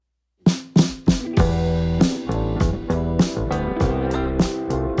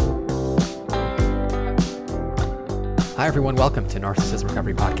everyone, welcome to Narcissism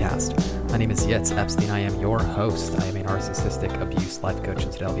Recovery Podcast. My name is Yitz Epstein. I am your host. I am a narcissistic abuse life coach,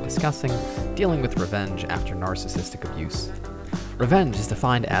 and today I'll be discussing dealing with revenge after narcissistic abuse. Revenge is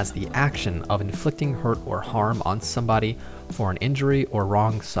defined as the action of inflicting hurt or harm on somebody for an injury or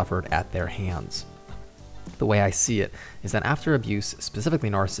wrong suffered at their hands. The way I see it is that after abuse, specifically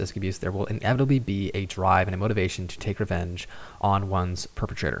narcissistic abuse, there will inevitably be a drive and a motivation to take revenge on one's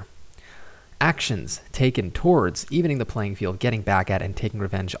perpetrator. Actions taken towards evening the playing field, getting back at and taking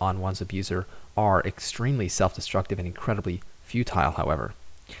revenge on one's abuser are extremely self-destructive and incredibly futile, however.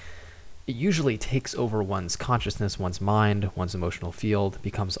 It usually takes over one's consciousness, one's mind, one's emotional field,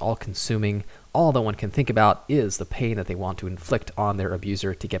 becomes all-consuming. All that one can think about is the pain that they want to inflict on their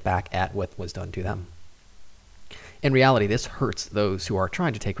abuser to get back at what was done to them. In reality, this hurts those who are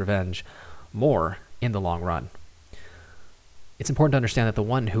trying to take revenge more in the long run. It's important to understand that the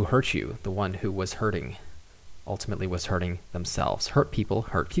one who hurt you, the one who was hurting, ultimately was hurting themselves. Hurt people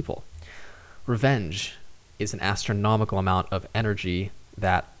hurt people. Revenge is an astronomical amount of energy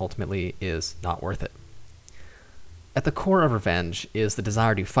that ultimately is not worth it. At the core of revenge is the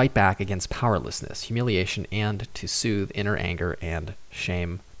desire to fight back against powerlessness, humiliation, and to soothe inner anger and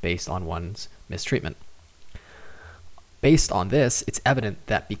shame based on one's mistreatment. Based on this, it's evident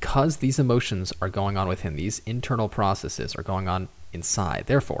that because these emotions are going on within, these internal processes are going on inside,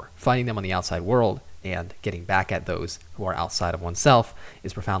 therefore, fighting them on the outside world and getting back at those who are outside of oneself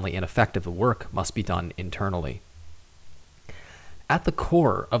is profoundly ineffective. The work must be done internally. At the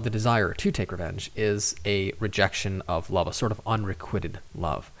core of the desire to take revenge is a rejection of love, a sort of unrequited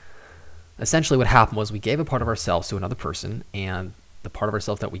love. Essentially, what happened was we gave a part of ourselves to another person, and the part of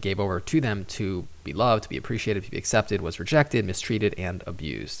ourselves that we gave over to them to be loved, to be appreciated, to be accepted, was rejected, mistreated, and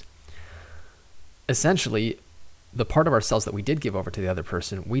abused. Essentially, the part of ourselves that we did give over to the other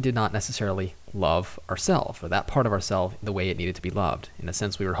person, we did not necessarily love ourselves, or that part of ourselves the way it needed to be loved. In a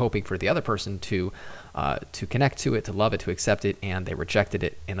sense, we were hoping for the other person to connect to it, to love it, to accept it, and they rejected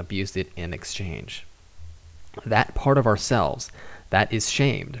it and abused it in exchange. That part of ourselves that is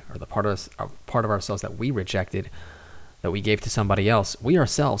shamed, or the part of ourselves that we rejected, that we gave to somebody else, we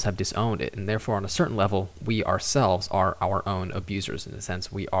ourselves have disowned it, and therefore on a certain level, we ourselves are our own abusers. In a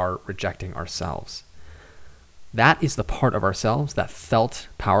sense, we are rejecting ourselves. That is the part of ourselves that felt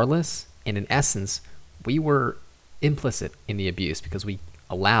powerless, and in essence, we were implicit in the abuse because we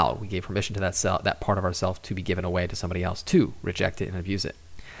gave permission to that part of ourselves to be given away to somebody else to reject it and abuse it.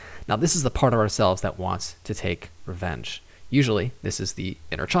 Now, this is the part of ourselves that wants to take revenge. Usually, this is the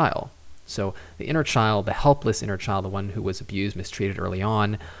inner child. So the inner child, the helpless inner child, the one who was abused, mistreated early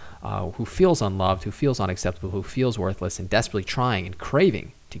on, who feels unloved, who feels unacceptable, who feels worthless, and desperately trying and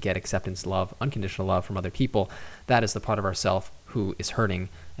craving to get acceptance, love, unconditional love from other people, that is the part of ourself who is hurting.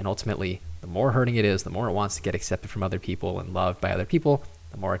 And ultimately, the more hurting it is, the more it wants to get accepted from other people and loved by other people,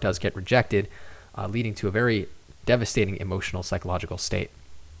 the more it does get rejected, leading to a very devastating emotional, psychological state.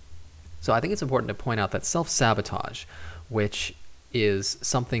 So I think it's important to point out that self-sabotage, which is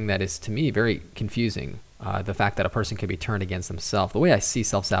something that is, to me, very confusing. The fact that a person can be turned against themselves. The way I see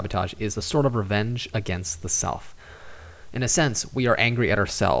self-sabotage is a sort of revenge against the self. In a sense, we are angry at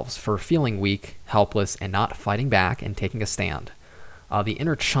ourselves for feeling weak, helpless, and not fighting back and taking a stand. The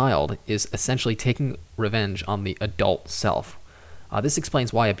inner child is essentially taking revenge on the adult self. This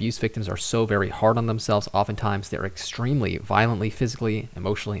explains why abuse victims are so very hard on themselves. Oftentimes, they're extremely violently, physically,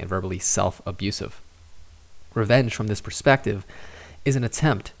 emotionally, and verbally self-abusive. Revenge, from this perspective, is an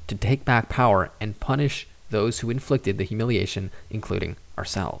attempt to take back power and punish those who inflicted the humiliation, including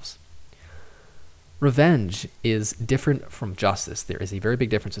ourselves. Revenge is different from justice. There is a very big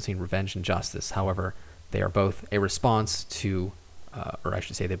difference between revenge and justice. However, they are both a response to, or I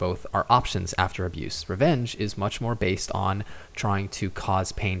should say they both are options after abuse. Revenge is much more based on trying to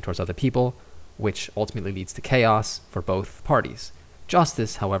cause pain towards other people, which ultimately leads to chaos for both parties.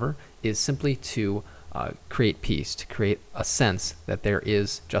 Justice, however, is simply to create peace, to create a sense that there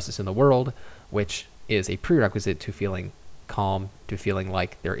is justice in the world, which is a prerequisite to feeling calm, to feeling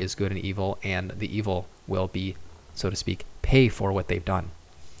like there is good and evil, and the evil will be, so to speak, pay for what they've done.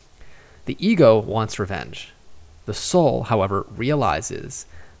 The ego wants revenge. The soul, however, realizes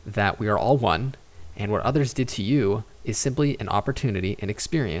that we are all one, and what others did to you is simply an opportunity, an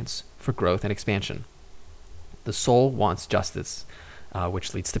experience for growth and expansion. The soul wants justice,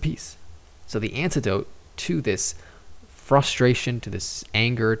 which leads to peace. So the antidote to this frustration, to this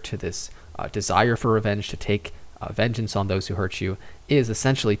anger, to this desire for revenge, to take vengeance on those who hurt you, is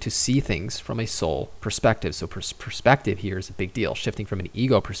essentially to see things from a soul perspective. So perspective here is a big deal. Shifting from an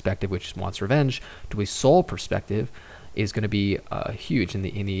ego perspective, which wants revenge, to a soul perspective is going to be huge in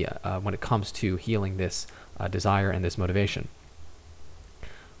the when it comes to healing this desire and this motivation.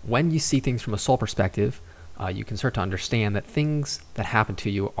 When you see things from a soul perspective, you can start to understand that things that happen to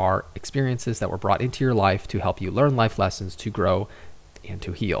you are experiences that were brought into your life to help you learn life lessons, to grow, and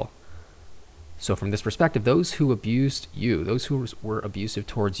to heal. So from this perspective, those who abused you, those who were abusive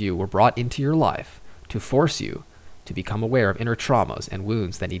towards you, were brought into your life to force you to become aware of inner traumas and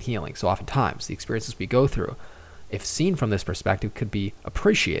wounds that need healing. So oftentimes, the experiences we go through, if seen from this perspective, could be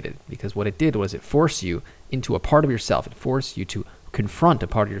appreciated, because what it did was it forced you into a part of yourself. It forced you to confront a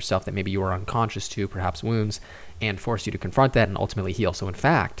part of yourself that maybe you were unconscious to, perhaps wounds, and forced you to confront that and ultimately heal. So in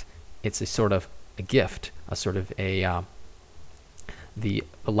fact, it's a sort of a gift, a sort of the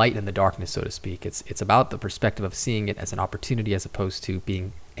light in the darkness, so to speak. It's about the perspective of seeing it as an opportunity as opposed to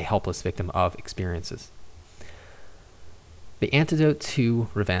being a helpless victim of experiences. The antidote to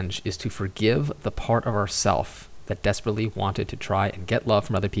revenge is to forgive the part of ourself that desperately wanted to try and get love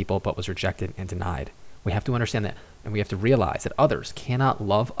from other people but was rejected and denied. We have to understand that, and we have to realize that others cannot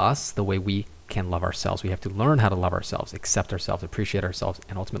love us the way we can love ourselves. We have to learn how to love ourselves, accept ourselves, appreciate ourselves,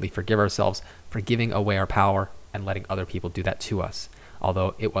 and ultimately forgive ourselves for giving away our power and letting other people do that to us,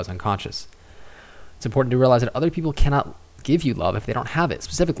 although it was unconscious. It's important to realize that other people cannot give you love if they don't have it,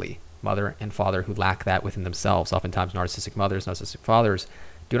 specifically mother and father who lack that within themselves. Oftentimes narcissistic mothers, narcissistic fathers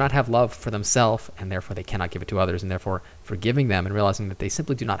do not have love for themselves, and therefore they cannot give it to others, and therefore forgiving them and realizing that they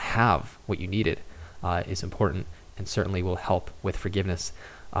simply do not have what you needed is important, and certainly will help with forgiveness.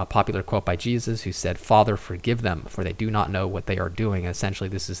 A popular quote by Jesus, who said, "Father, forgive them, for they do not know what they are doing." And essentially,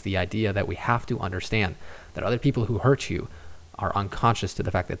 this is the idea that we have to understand that other people who hurt you are unconscious to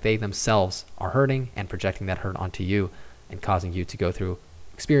the fact that they themselves are hurting and projecting that hurt onto you and causing you to go through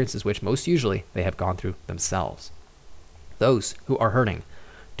experiences which most usually they have gone through themselves. Those who are hurting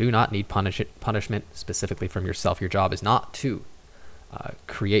do not need punishment specifically from yourself. Your job is not to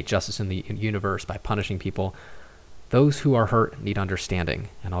create justice in the universe by punishing people. Those who are hurt need understanding,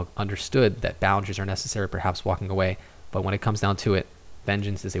 and understood that boundaries are necessary, perhaps walking away. But when it comes down to it,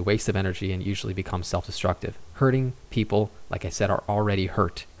 vengeance is a waste of energy and usually becomes self-destructive. Hurting people, like I said, are already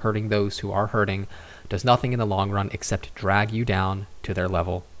hurt. Hurting those who are hurting does nothing in the long run except drag you down to their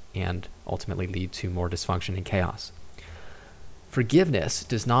level and ultimately lead to more dysfunction and chaos. Forgiveness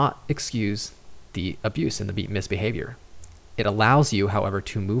does not excuse the abuse and the misbehavior. It allows you, however,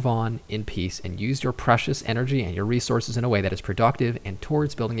 to move on in peace and use your precious energy and your resources in a way that is productive and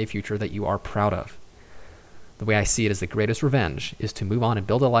towards building a future that you are proud of. The way I see it as the greatest revenge is to move on and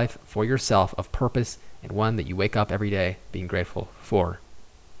build a life for yourself of purpose, and one that you wake up every day being grateful for.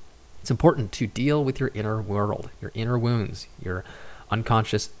 It's important to deal with your inner world, your inner wounds, your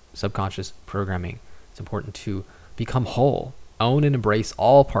unconscious, subconscious programming. It's important to become whole, own and embrace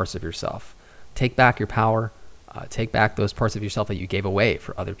all parts of yourself. Take back your power. Take back those parts of yourself that you gave away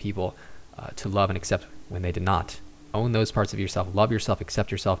for other people to love and accept when they did not. Own those parts of yourself. Love yourself.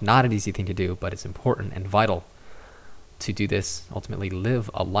 Accept yourself. Not an easy thing to do, but it's important and vital to do this. Ultimately, live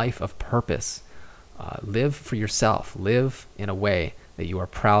a life of purpose. Live for yourself. Live in a way that you are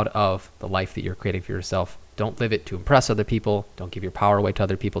proud of the life that you're creating for yourself. Don't live it to impress other people. Don't give your power away to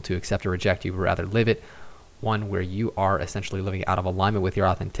other people to accept or reject you, but rather live it one where you are essentially living out of alignment with your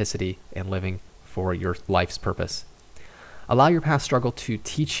authenticity and living for your life's purpose. Allow your past struggle to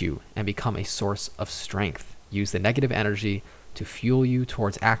teach you and become a source of strength. Use the negative energy to fuel you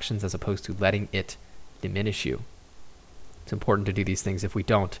towards actions as opposed to letting it diminish you. It's important to do these things. If we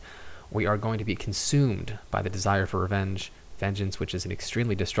don't, we are going to be consumed by the desire for revenge, vengeance, which is an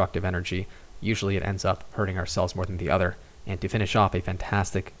extremely destructive energy. Usually it ends up hurting ourselves more than the other. And to finish off, a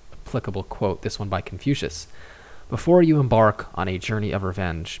fantastic applicable quote, this one by Confucius: "Before you embark on a journey of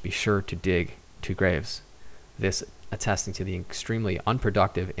revenge, be sure to dig 2 graves." This attesting to the extremely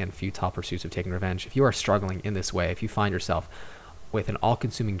unproductive and futile pursuits of taking revenge. If you are struggling in this way, if you find yourself with an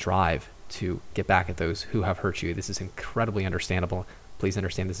all-consuming drive to get back at those who have hurt you, this is incredibly understandable. Please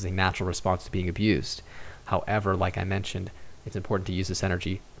understand this is a natural response to being abused. However, like I mentioned, it's important to use this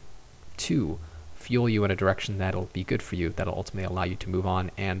energy to fuel you in a direction that'll be good for you, that'll ultimately allow you to move on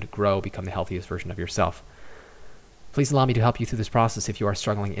and grow, become the healthiest version of yourself. Please allow me to help you through this process. If you are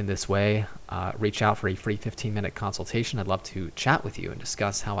struggling in this way, reach out for a free 15-minute consultation. I'd love to chat with you and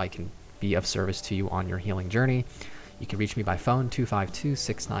discuss how I can be of service to you on your healing journey. You can reach me by phone,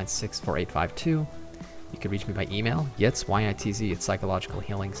 252-696-4852. You can reach me by email, yitz, Y-I-T-Z, at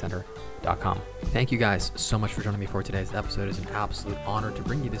psychologicalhealingcenter.com. Thank you guys so much for joining me for today's episode. It's an absolute honor to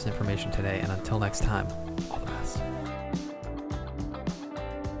bring you this information today. And until next time, all the best.